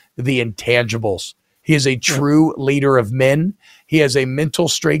has the intangibles. He is a true leader of men. He has a mental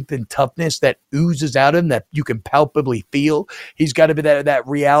strength and toughness that oozes out of him that you can palpably feel. He's got to be that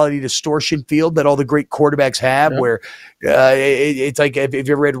reality distortion field that all the great quarterbacks have, where it's like if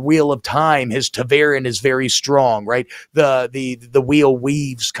you read Wheel of Time, his Tavarian is very strong, right? The wheel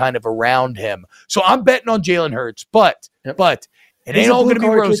weaves kind of around him. So I'm betting on Jalen Hurts, but it ain't all going to be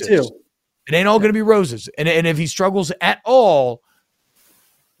roses. It ain't all going to be roses. And if he struggles at all,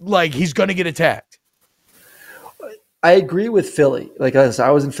 he's going to get attacked. I agree with Philly. I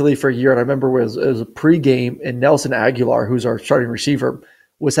was in Philly for a year, and I remember it was a pregame, and Nelson Aguilar, who's our starting receiver,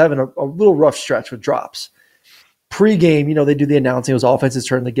 was having a little rough stretch with drops. Pregame, they do the announcing. It was offense's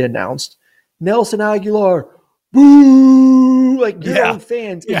turn to get announced. Nelson Aguilar, boo! Your own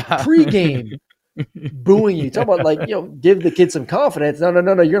fans in pregame booing you. Talk about give the kid some confidence. No. You're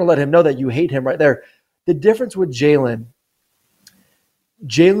going to let him know that you hate him right there. The difference with Jalen's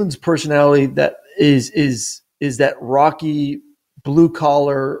personality that is that rocky,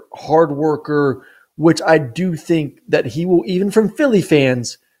 blue-collar, hard worker, which I do think that he will, even from Philly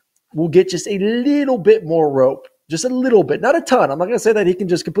fans, will get just a little bit more rope. Just a little bit. Not a ton. I'm not going to say that he can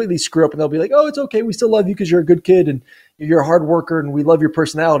just completely screw up and they'll be like, oh, it's okay. We still love you because you're a good kid and you're a hard worker and we love your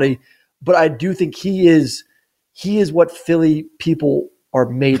personality. But I do think he is what Philly people are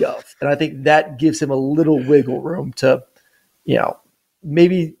made of. And I think that gives him a little wiggle room to,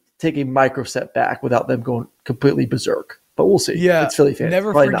 maybe take a micro step back without them going completely berserk. But we'll see. Yeah, it's Philly fans.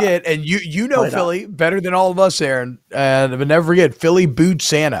 Never Probably forget, not. and you know Probably Philly better than all of us, Aaron. But never forget, Philly booed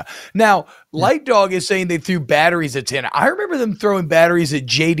Santa. Now, Light Dog is saying they threw batteries at Santa. I remember them throwing batteries at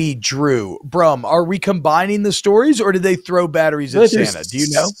JD Drew. Brum, are we combining the stories, or did they throw batteries at Santa? Do you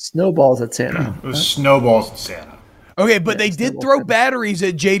know? Snowballs at Santa. It was snowballs at Santa. Okay, but they did throw batteries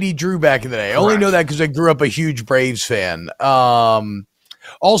at JD Drew back in the day. I only know that because I grew up a huge Braves fan.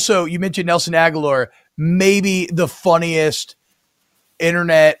 Also, you mentioned Nelson Aguilar, maybe the funniest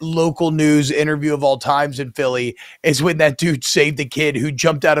internet local news interview of all times in Philly is when that dude saved the kid who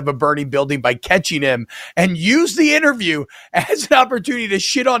jumped out of a burning building by catching him and used the interview as an opportunity to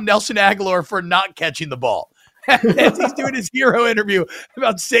shit on Nelson Aguilar for not catching the ball. As he's doing his hero interview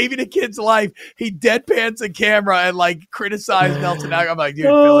about saving a kid's life, he deadpans the camera and like criticized Nelson Aguilar. I'm like, dude,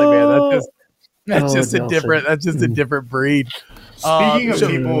 Philly, man, that's just a different breed. Speaking of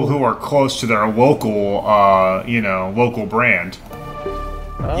people who are close to their local, local brand.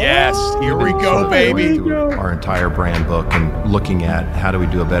 Yes, here we go, baby. Our entire brand book and looking at how do we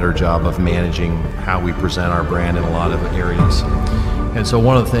do a better job of managing how we present our brand in a lot of areas. And so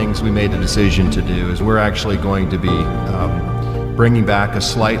one of the things we made the decision to do is we're actually going to be bringing back a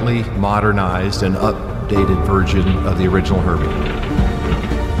slightly modernized and updated version of the original Herbie.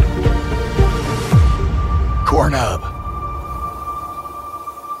 Corn Hub.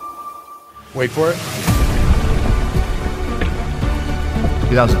 Wait for it.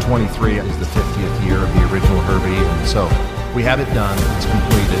 2023 is the 50th year of the original Herbie, and so we have it done. It's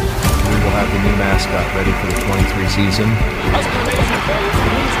completed. We will have the new mascot ready for the 23 season. Husker Nation fans,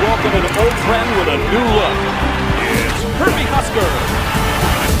 please welcome an old friend with a new look. It's Herbie Husker.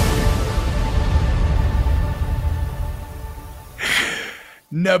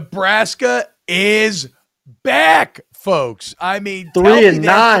 Nebraska is back, folks. I mean,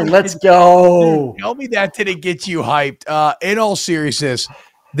 3-9. Let's go. Tell me that didn't get you hyped. In all seriousness,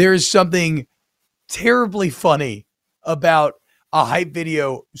 there is something terribly funny about a hype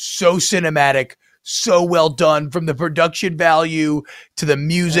video so cinematic, so well done, from the production value to the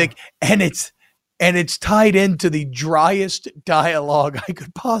music, and it's tied into the driest dialogue I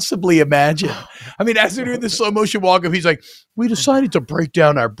could possibly imagine. I mean, as they're doing the slow motion walk up, he's like, "We decided to break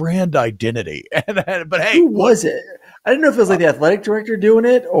down our brand identity." But hey, who was it? I didn't know if it was like the athletic director doing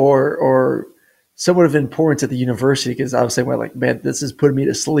it or someone of importance at the university, because I was saying, well, like, man, this is putting me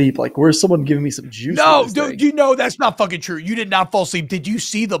to sleep. Like, where's someone giving me some juice? No, you know that's not fucking true. You did not fall asleep. Did you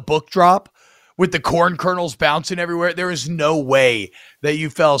see the book drop with the corn kernels bouncing everywhere? There is no way that you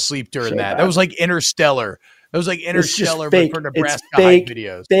fell asleep during that. That was like Interstellar. That was like Interstellar, but for Nebraska hype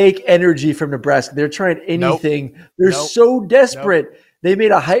videos. Fake energy from Nebraska. They're trying anything. They're so desperate. They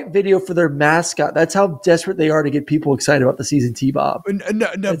made a hype video for their mascot. That's how desperate they are to get people excited about the season, T-Bob.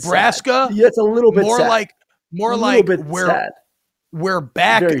 Nebraska? Yeah, it's a little bit sad. We're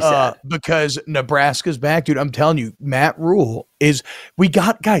back because Nebraska's back, dude. I'm telling you, Matt Rule is – we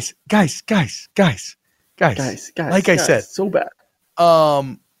got – guys. Like I said. So bad.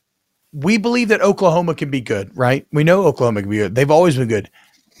 We believe that Oklahoma can be good, right? We know Oklahoma can be good. They've always been good.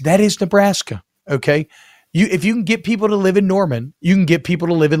 That is Nebraska, okay? If you can get people to live in Norman, you can get people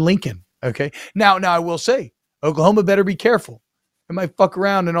to live in Lincoln, okay? Now I will say, Oklahoma better be careful. It might fuck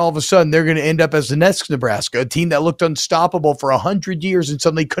around and all of a sudden they're going to end up as the next Nebraska, a team that looked unstoppable for 100 years and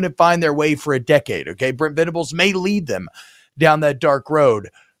suddenly couldn't find their way for a decade, okay? Brent Venables may lead them down that dark road,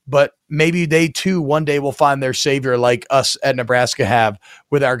 but maybe they too one day will find their savior like us at Nebraska have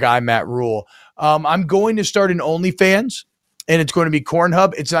with our guy Matt Rule. I'm going to start an OnlyFans, and it's going to be Corn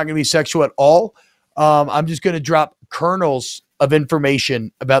Hub. It's not going to be sexual at all. I'm just going to drop kernels of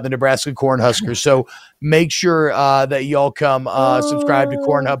information about the Nebraska Cornhuskers. So make sure that y'all come subscribe to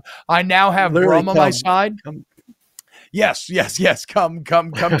Corn Hub. I now have Brum on my side. Yes. Come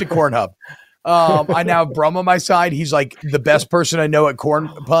to Corn Hub. I now have Brum on my side. He's like the best person I know at corn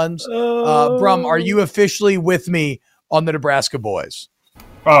puns. Brum, are you officially with me on the Nebraska boys?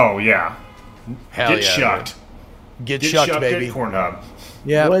 Oh, yeah. Get shucked. Get shucked, baby. At Corn Hub.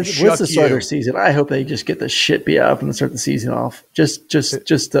 Yeah. What's the start of the season? I hope they just get the shit beat up and start the season off. Just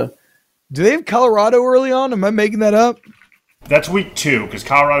to. Do they have Colorado early on? Am I making that up? That's week 2, because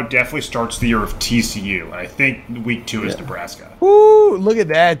Colorado definitely starts the year of TCU. And I think week 2 is Nebraska. Woo! Look at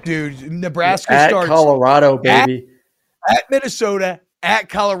that, dude. Nebraska starts Colorado, baby. At Minnesota, at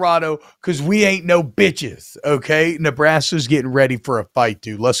Colorado, because we ain't no bitches. Okay, Nebraska's getting ready for a fight,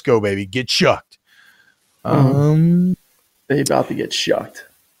 dude. Let's go, baby. Get shucked. They about to get shucked.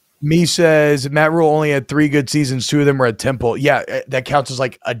 Me says Matt Rule only had 3 good seasons. 2 of them were at Temple. Yeah, that counts as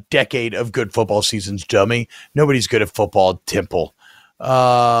like a decade of good football seasons, dummy. Nobody's good at football at Temple.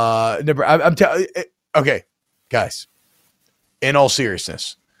 I'm telling. Okay, guys, in all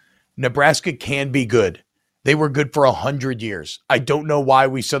seriousness, Nebraska can be good. They were good for 100 years. I don't know why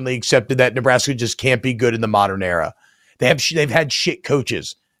we suddenly accepted that Nebraska just can't be good in the modern era. They've had shit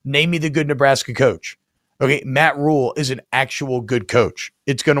coaches. Name me the good Nebraska coach. Okay, Matt Rule is an actual good coach.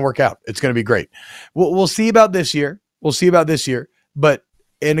 It's going to work out. It's going to be great. We'll see about this year. But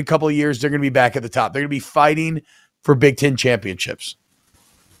in a couple of years, they're going to be back at the top. They're going to be fighting for Big Ten championships.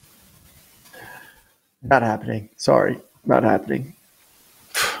 Not happening. Sorry, not happening.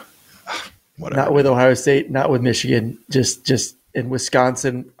 Whatever. Not with Ohio State, not with Michigan, just in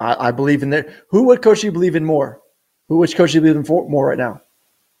Wisconsin. I believe in there. What coach do you believe in more? Which coach do you believe in more right now?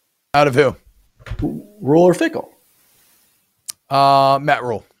 Out of who? Rule or Fickle? Matt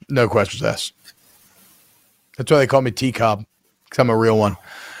Rule. No questions asked. That's why they call me T-Cobb, because I'm a real one.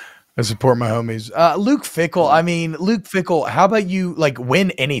 I support my homies. Luke Fickle. Luke Fickle, how about you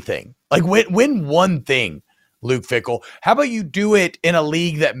win anything? Win one thing. Luke Fickle. How about you do it in a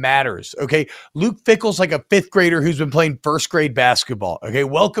league that matters? Okay. Luke Fickle's like a fifth grader who's been playing first grade basketball. Okay.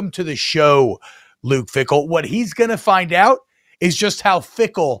 Welcome to the show, Luke Fickle. What he's going to find out is just how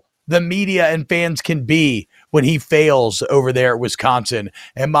fickle the media and fans can be when he fails over there at Wisconsin.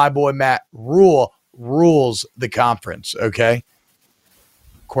 And my boy, Matt Rule, rules the conference. Okay.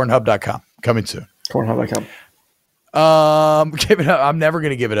 Cornhub.com coming soon. Cornhub.com. Give it up. I'm never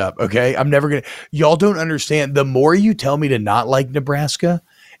going to give it up. Okay. Y'all don't understand. The more you tell me to not like Nebraska,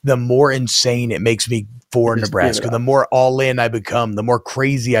 the more insane it makes me for Nebraska. The more all in I become, the more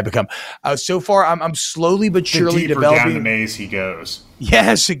crazy I become. So far, I'm slowly but surely developing. Down the maze he goes.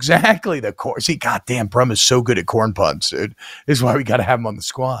 Yes, exactly. See, goddamn, Brum is so good at corn puns, dude. This is why we got to have him on the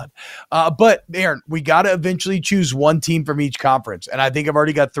squad. But Aaron, we got to eventually choose one team from each conference, and I think I've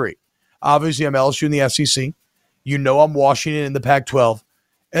already got 3. Obviously, I'm LSU in the SEC. You know I'm Washington in the Pac-12.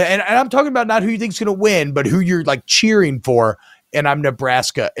 And I'm talking about not who you think is going to win, but who you're cheering for. And I'm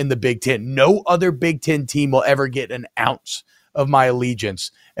Nebraska in the Big Ten. No other Big Ten team will ever get an ounce of my allegiance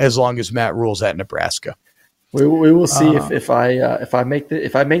as long as Matt Rule's at Nebraska. We will see if I make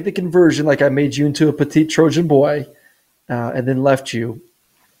the conversion like I made you into a petite Trojan boy and then left you.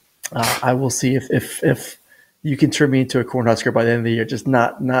 I will see if you can turn me into a Cornhusker by the end of the year. Just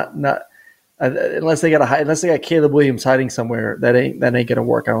not. Unless they got Caleb Williams hiding somewhere, that ain't gonna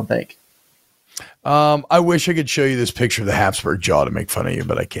work. I don't think. I wish I could show you this picture of the Habsburg jaw to make fun of you,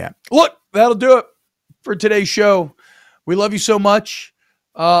 but I can't. Look, that'll do it for today's show. We love you so much.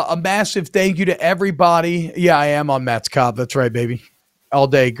 A massive thank you to everybody. Yeah, I am on Matt's Cobb. That's right, baby. All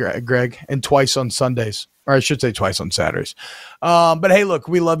day, Greg, and twice on Sundays, or I should say twice on Saturdays. But hey, look,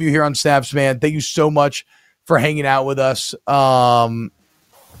 we love you here on Snaps, man. Thank you so much for hanging out with us.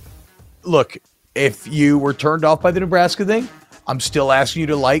 Look, if you were turned off by the Nebraska thing, I'm still asking you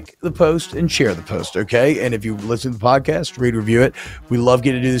to like the post and share the post, okay? And if you listen to the podcast, read, review it. We love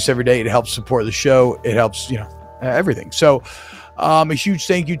getting to do this every day. It helps support the show. It helps, everything. So a huge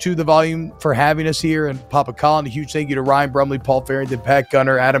thank you to The Volume for having us here and Papa Colin. A huge thank you to Ryan Brumley, Paul Farrington, Pat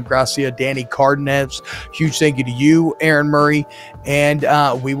Gunner, Adam Gracia, Danny Cardenas. Huge thank you to you, Aaron Murray. And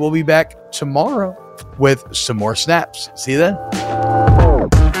we will be back tomorrow with some more snaps. See you then.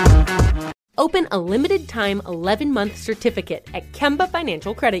 Open a limited-time 11-month certificate at Kemba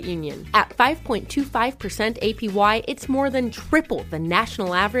Financial Credit Union. At 5.25% APY, it's more than triple the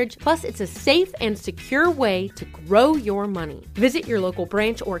national average, plus it's a safe and secure way to grow your money. Visit your local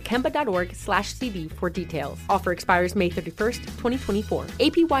branch or kemba.org/cb for details. Offer expires May 31st, 2024.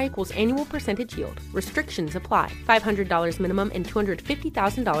 APY equals annual percentage yield. Restrictions apply. $500 minimum and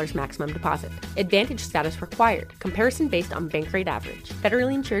 $250,000 maximum deposit. Advantage status required. Comparison based on bank rate average.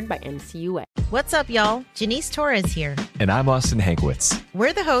 Federally insured by NCUA. What's up, y'all? Janice Torres here. And I'm Austin Hankwitz.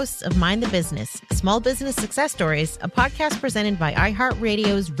 We're the hosts of Mind the Business, Small Business Success Stories, a podcast presented by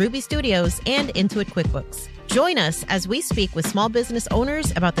iHeartRadio's Ruby Studios and Intuit QuickBooks. Join us as we speak with small business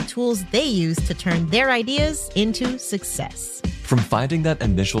owners about the tools they use to turn their ideas into success. From finding that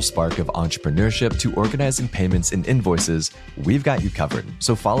initial spark of entrepreneurship to organizing payments and invoices, we've got you covered.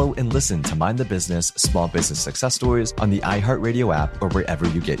 So follow and listen to Mind the Business, Small Business Success Stories on the iHeartRadio app or wherever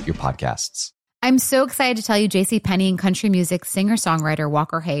you get your podcasts. I'm so excited to tell you JCPenney and country music singer-songwriter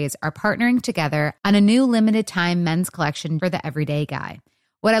Walker Hayes are partnering together on a new limited-time men's collection for the everyday guy.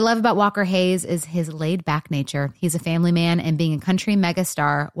 What I love about Walker Hayes is his laid-back nature. He's a family man, and being a country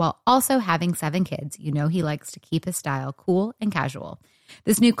megastar while also having 7 kids, you know he likes to keep his style cool and casual.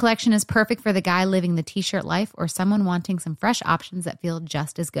 This new collection is perfect for the guy living the t-shirt life or someone wanting some fresh options that feel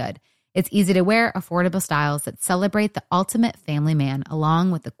just as good. It's easy to wear, affordable styles that celebrate the ultimate family man,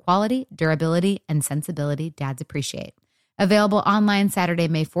 along with the quality, durability, and sensibility dads appreciate. Available online Saturday,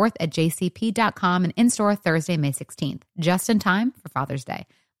 May 4th at jcp.com and in-store Thursday, May 16th. Just in time for Father's Day.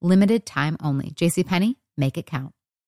 Limited time only. JCPenney, make it count.